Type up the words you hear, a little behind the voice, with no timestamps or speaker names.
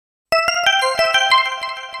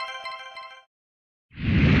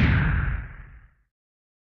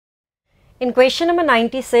In question number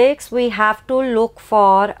 96, we have to look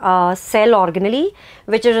for a cell organelle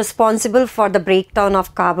which is responsible for the breakdown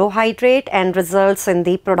of carbohydrate and results in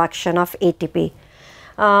the production of ATP.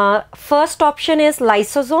 First option is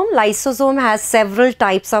lysosome. Lysosome has several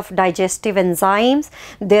types of digestive enzymes.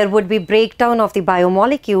 There would be breakdown of the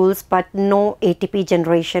biomolecules, but no ATP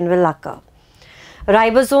generation will occur.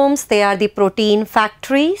 Ribosomes, they are the protein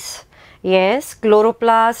factories. Yes,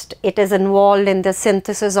 chloroplast, it is involved in the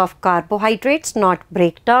synthesis of carbohydrates, not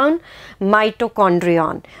breakdown.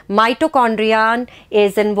 Mitochondrion. Mitochondrion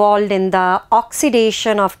is involved in the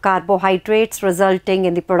oxidation of carbohydrates resulting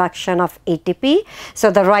in the production of ATP.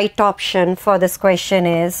 So the right option for this question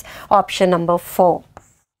is option number 4.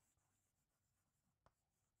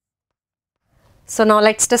 So now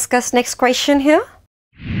let's discuss next question here.